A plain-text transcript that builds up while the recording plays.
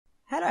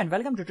Hello and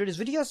welcome to today's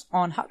videos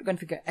on how to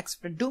configure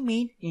accepted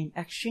domain in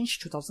Exchange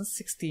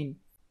 2016.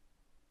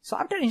 So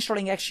after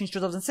installing Exchange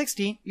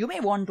 2016, you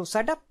may want to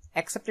set up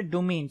accepted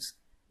domains.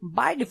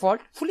 By default,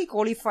 fully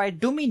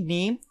qualified domain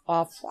name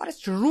or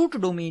forest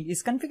root domain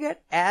is configured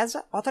as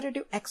an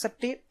authoritative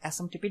accepted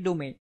SMTP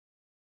domain.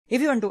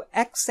 If you want to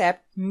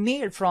accept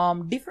mail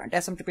from different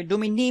SMTP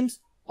domain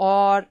names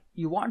or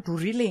you want to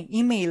relay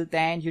email,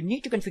 then you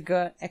need to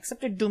configure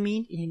accepted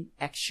domain in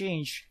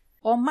Exchange.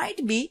 Or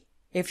might be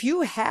if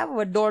you have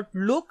a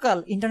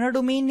 .local internal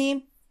domain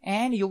name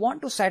and you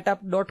want to set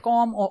up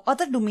 .com or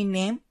other domain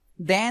name,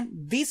 then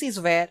this is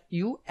where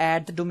you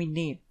add the domain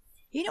name.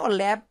 In our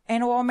lab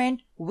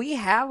environment, we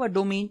have a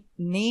domain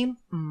name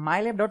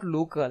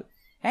mylab.local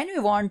and we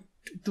want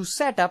to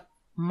set up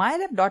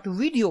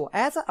mylab.video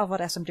as our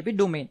SMTP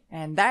domain,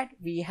 and that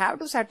we have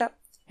to set up,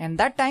 and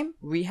that time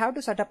we have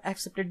to set up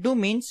accepted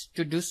domains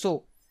to do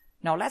so.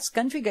 Now let's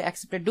configure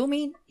accepted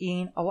domain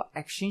in our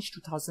Exchange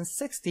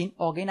 2016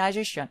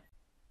 organization.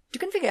 To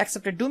configure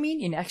accepted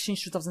domain in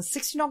Exchange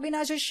 2016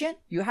 organization,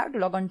 you have to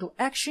log on to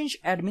Exchange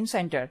Admin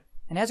Center.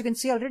 And as you can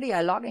see already,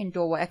 I log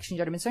into our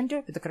Exchange Admin Center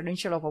with the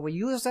credential of our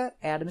user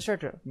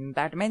administrator.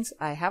 That means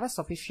I have a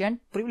sufficient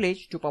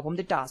privilege to perform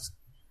the task.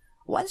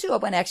 Once you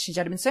open Exchange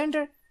Admin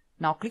Center,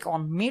 now click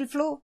on Mail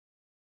Flow.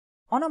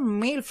 On a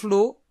Mail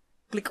Flow,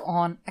 click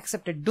on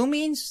Accepted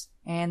Domains,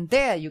 and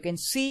there you can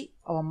see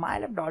our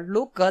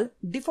mylab.local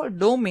default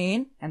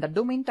domain, and the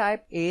domain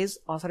type is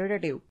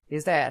authoritative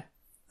is there.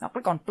 Now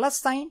click on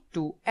plus sign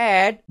to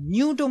add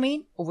new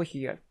domain over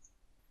here.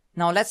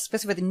 Now let's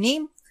specify the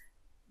name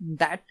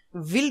that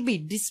will be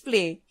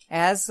displayed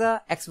as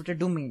a accepted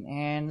domain,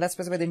 and let's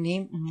specify the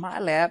name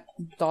mylab.video.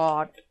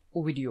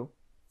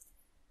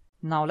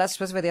 Now let's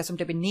specify the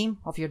SMTP name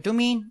of your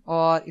domain,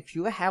 or if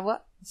you have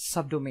a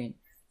subdomain,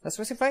 let's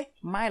specify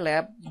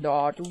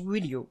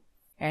mylab.video.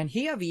 And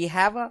here we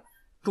have a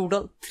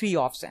total 3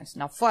 options.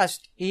 Now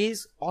first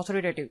is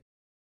authoritative.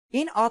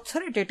 In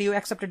authoritative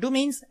accepted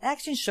domains,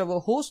 Exchange Server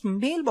hosts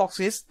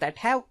mailboxes that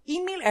have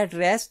email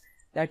address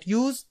that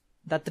use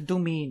that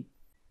domain.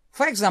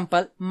 For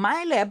example,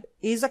 MyLab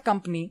is a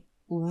company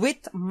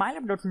with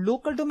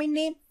mylab.local domain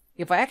name.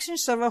 If our Exchange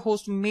Server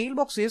hosts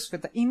mailboxes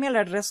with the email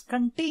address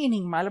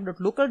containing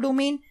mylab.local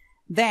domain,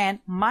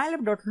 then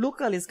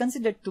mylab.local is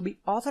considered to be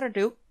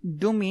authoritative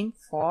domain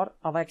for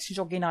our Exchange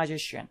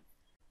organization.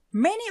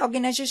 Many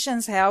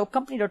organizations have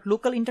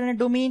company.local internet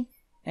domain,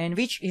 and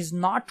which is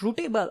not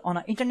routable on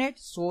the internet,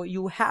 so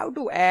you have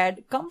to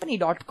add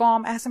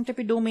company.com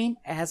SMTP domain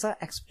as an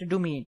accepted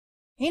domain.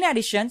 In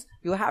addition,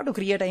 you have to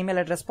create an email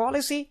address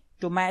policy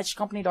to match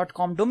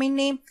company.com domain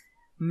name.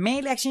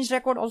 Mail exchange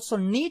record also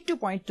need to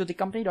point to the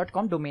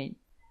company.com domain.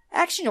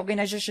 Exchange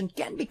organization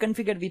can be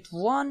configured with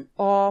one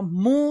or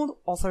more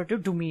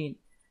authoritative domain.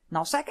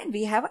 Now second,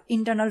 we have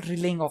internal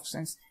relaying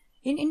options.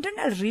 In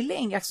internal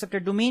relaying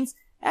accepted domains,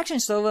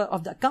 Exchange Server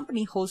of the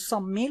company hosts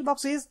some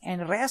mailboxes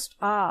and rest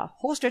are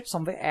hosted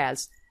somewhere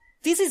else.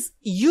 This is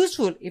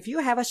useful if you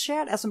have a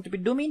shared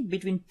SMTP domain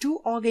between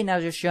two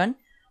organizations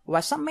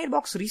where some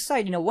mailbox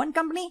reside in one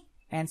company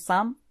and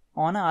some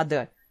on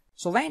another.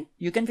 So when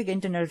you configure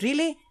internal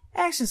relay,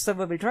 Exchange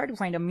Server will try to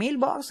find a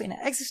mailbox in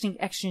an existing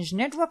Exchange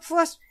network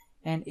first,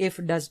 and if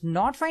it does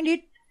not find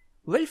it,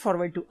 will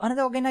forward to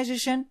another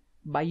organization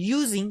by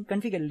using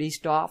configure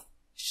list of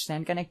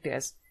SAN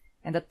connectors.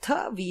 And the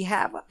third, we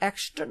have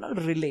external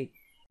relay.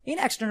 In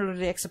external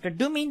relay accepted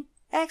domain,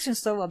 Exchange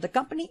Server of the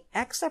company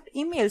accept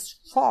emails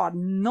for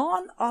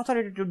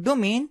non-authoritative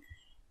domain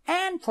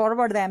and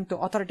forward them to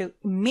authoritative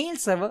mail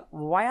server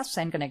via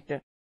SAN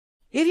connector.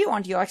 If you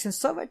want your Exchange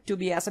Server to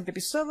be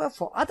SMTP server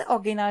for other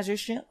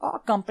organizations or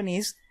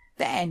companies,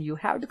 then you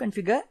have to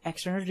configure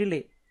external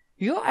relay.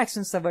 Your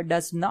Exchange Server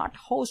does not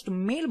host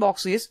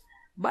mailboxes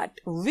but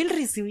will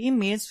receive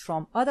emails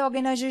from other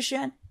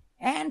organizations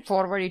and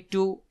forward it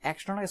to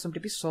external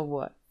SMTP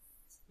server.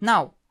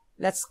 Now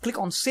let's click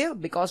on save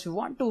because we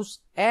want to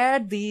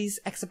add these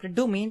accepted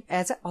domain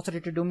as an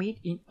authoritative domain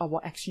in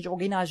our Exchange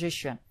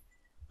organization.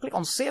 Click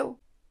on save,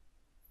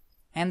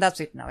 and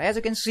that's it. Now as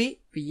you can see,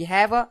 we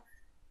have a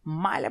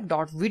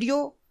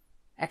mylab.video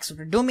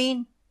accepted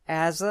domain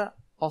as a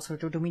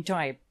authoritative domain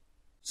type.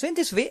 So in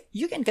this way,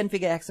 you can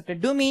configure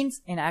accepted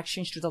domains in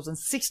Exchange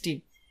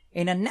 2016.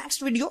 In the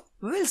next video,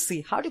 we'll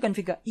see how to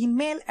configure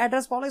email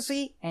address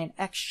policy in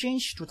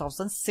Exchange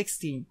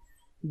 2016.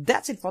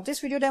 That's it for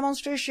this video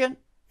demonstration.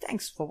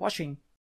 Thanks for watching.